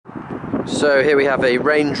So here we have a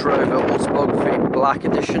Range Rover Autobiography Black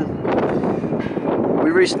Edition.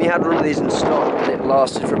 We recently had one of these in stock and it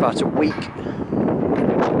lasted for about a week.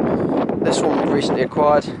 This one we recently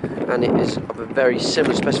acquired and it is of a very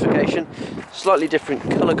similar specification. Slightly different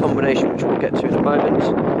colour combination which we'll get to in a moment.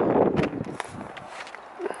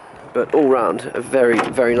 But all round a very,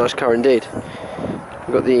 very nice car indeed.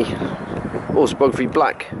 We've got the Autobiography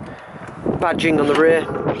Black badging on the rear,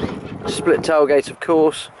 split tailgate of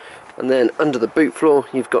course. And then under the boot floor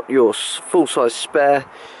you've got your full-size spare,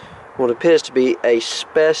 what appears to be a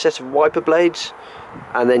spare set of wiper blades,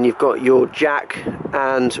 and then you've got your jack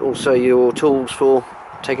and also your tools for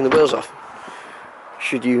taking the wheels off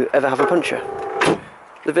should you ever have a puncture.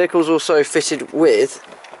 The vehicle's also fitted with,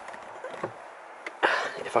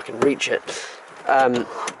 if I can reach it, a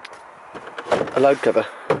load cover,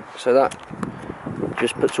 so that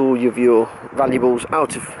just puts all of your valuables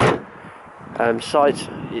out of sight.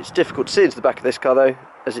 It's difficult to see into the back of this car though,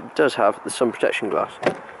 as it does have the sun protection glass.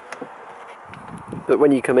 But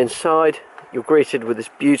when you come inside, you're greeted with this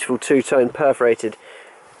beautiful two-tone perforated,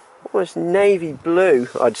 almost navy blue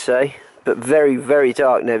I'd say, but very, very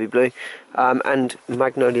dark navy blue, and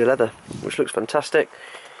magnolia leather, which looks fantastic.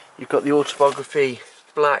 You've got the Autobiography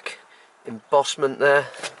Black embossment there.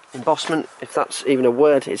 Embossment, if that's even a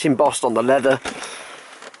word, it's embossed on the leather.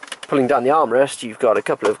 Pulling down the armrest, you've got a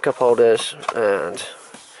couple of cup holders and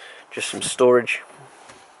just some storage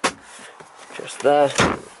just there.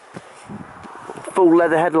 Full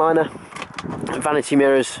leather headliner, vanity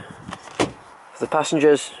mirrors for the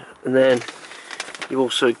passengers, and then you've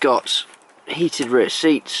also got heated rear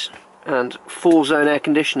seats and 4-zone air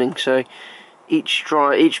conditioning, so each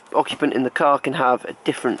occupant in the car can have a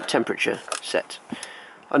different temperature set.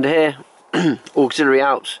 Under here, auxiliary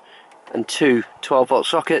out and two 12-volt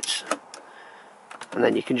sockets, and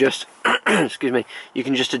then you can just excuse me, you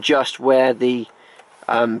can just adjust where the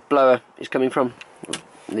blower is coming from.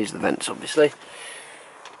 And these are the vents obviously.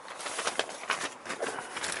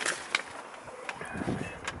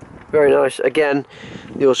 Very nice. Again,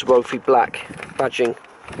 the Autobiography Black badging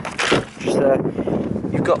just there.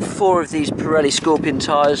 You've got 4 of these Pirelli Scorpion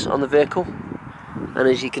tyres on the vehicle, and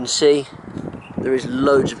as you can see there is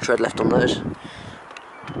loads of tread left on those.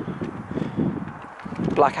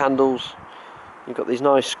 Black handles. You've got these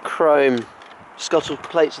nice chrome scuttle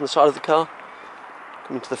plates on the side of the car.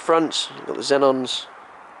 Coming to the front, you've got the xenons.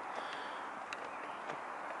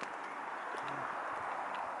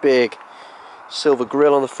 Big silver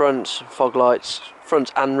grille on the front, fog lights,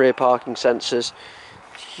 front and rear parking sensors,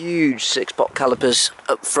 huge 6-pop calipers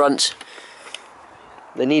up front.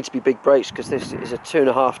 They need to be big brakes because this is a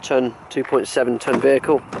 2.5 ton, 2.7 ton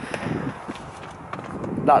vehicle.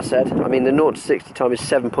 That said, I mean the 0 to 60 time is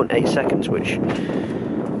 7.8 seconds, which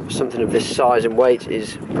for something of this size and weight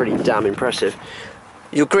is pretty damn impressive.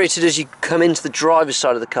 You're greeted as you come into the driver's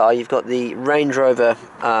side of the car. You've got the Range Rover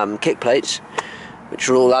kick plates, which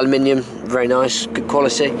are all aluminium, very nice, good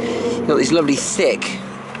quality. You've got these lovely thick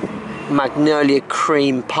magnolia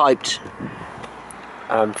cream piped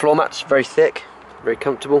floor mats, very thick, very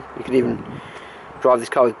comfortable. You could even drive this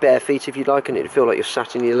car with bare feet if you'd like, and it'd feel like you're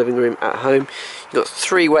sat in your living room at home. You've got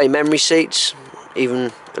 3-way memory seats,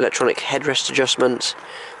 even electronic headrest adjustments,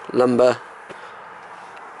 lumbar.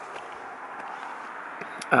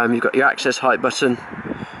 You've got your access height button,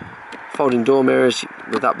 folding door mirrors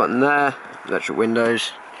with that button there, electric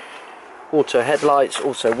windows, auto headlights,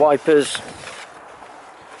 auto wipers.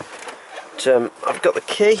 But, I've got the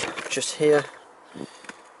key just here,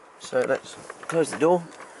 so let's close the door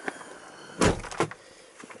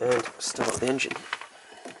and start the engine.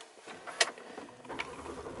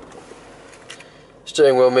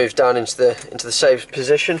 Steering wheel moves down into the safe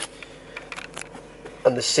position,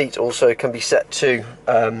 and the seat also can be set to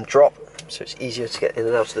drop, so it's easier to get in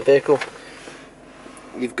and out of the vehicle.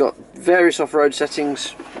 You've got various off-road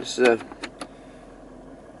settings. This is a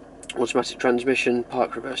automatic transmission,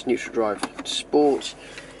 park, reverse, neutral drive, sport.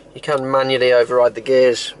 You can manually override the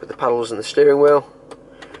gears with the paddles and the steering wheel.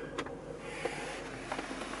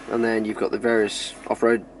 And then you've got the various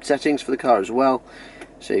off-road settings for the car as well.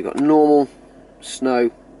 So you've got normal,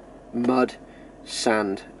 snow, mud,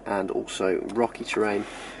 sand, and also rocky terrain.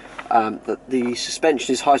 The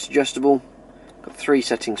suspension is height adjustable. Got 3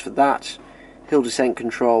 settings for that. Hill descent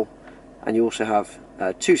control, and you also have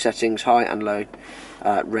 2 settings, high and low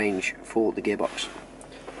range for the gearbox.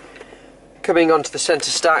 Coming onto the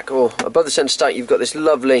centre stack, or above the centre stack, you've got this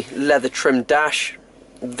lovely leather trimmed dash.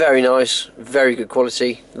 Very nice, very good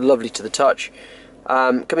quality, lovely to the touch.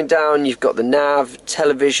 Coming down, you've got the nav,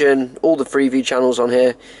 television, all the Freeview channels on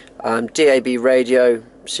here, DAB radio,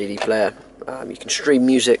 CD player, You can stream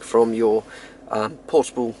music from your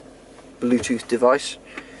portable Bluetooth device,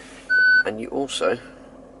 and you also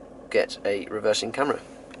get a reversing camera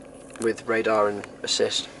with radar and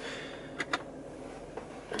assist.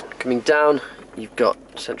 Coming down, you've got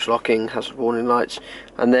central locking, hazard warning lights,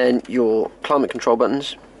 and then your climate control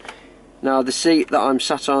buttons. Now the seat that I'm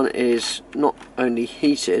sat on is not only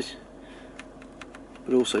heated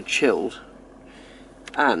but also chilled,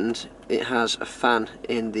 and it has a fan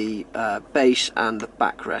in the base and the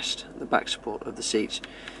backrest, the back support of the seats,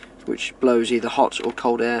 which blows either hot or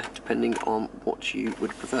cold air depending on what you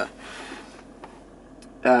would prefer.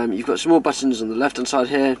 You've got some more buttons on the left hand side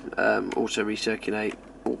here, auto recirculate,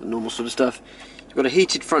 all the normal sort of stuff. You've got a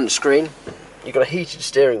heated front screen, you've got a heated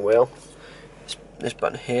steering wheel, this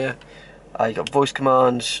button here, you've got voice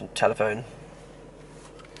commands, telephone,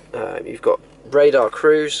 you've got radar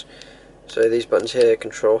cruise, so these buttons here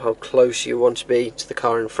control how close you want to be to the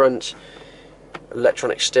car in front,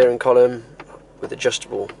 electronic steering column with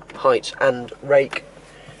adjustable height and rake.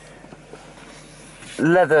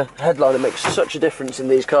 Leather headliner makes such a difference in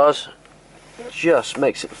these cars, it just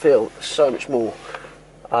makes it feel so much more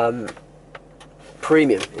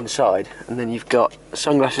premium inside. And then you've got a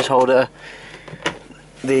sunglasses holder,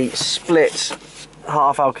 the split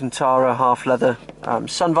half Alcantara, half leather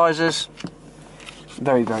sun visors,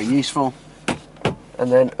 very useful. And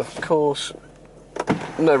then of course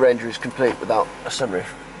no Ranger is complete without a sunroof,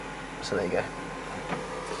 so there you go.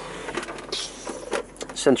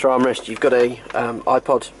 Centre armrest, you've got a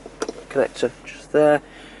iPod connector just there,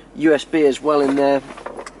 USB as well in there,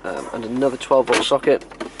 and another 12-volt socket.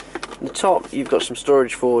 On the top you've got some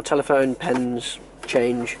storage for telephone, pens,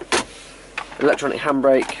 change, electronic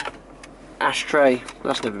handbrake, ashtray,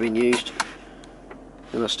 that's never been used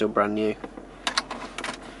and that's still brand new.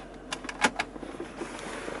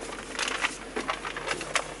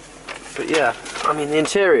 But yeah, I mean the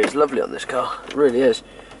interior is lovely on this car, it really is.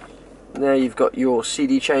 And there you've got your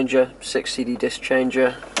CD changer, 6 CD disc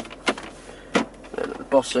changer, and at the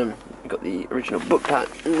bottom you've got the original book pad,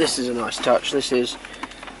 and this is a nice touch. This is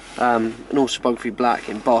an autobiography black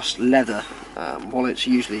embossed leather wallets.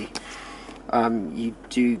 Usually you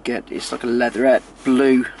do get, it's like a leatherette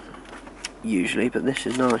blue usually, but this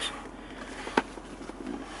is nice.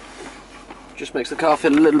 Just makes the car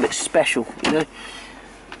feel a little bit special, you know.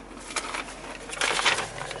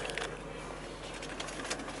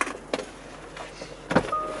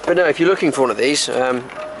 But no, if you're looking for one of these,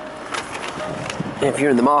 if you're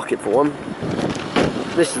in the market for one,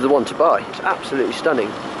 this is the one to buy. It's absolutely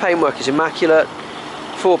stunning. Paintwork is immaculate,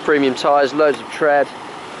 4 premium tyres, loads of tread.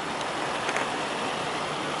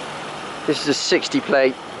 This is a 60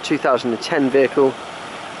 plate 2010 vehicle.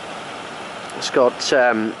 It's got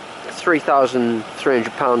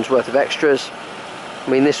 £3,300 worth of extras. I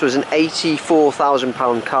mean, this was an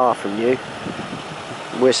 £84,000 car from new.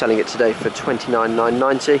 We're selling it today for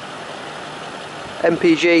 £29,990.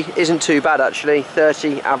 MPG isn't too bad actually,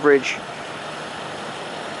 30 average.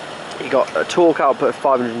 You got a torque output of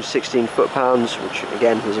 516 foot-pounds, which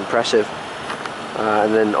again is impressive,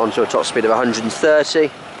 and then onto a top speed of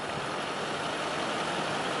 130.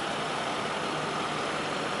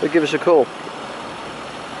 But give us a call.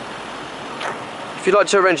 If you'd like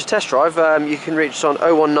to arrange a test drive, you can reach us on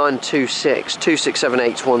 01926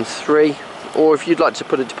 267813. Or if you'd like to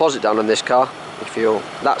put a deposit down on this car, if you're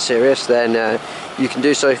that serious, then you can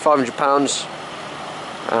do so, £500,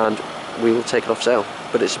 and we will take it off sale.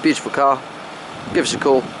 But it's a beautiful car. Give us a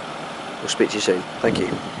call. We'll speak to you soon. Thank you.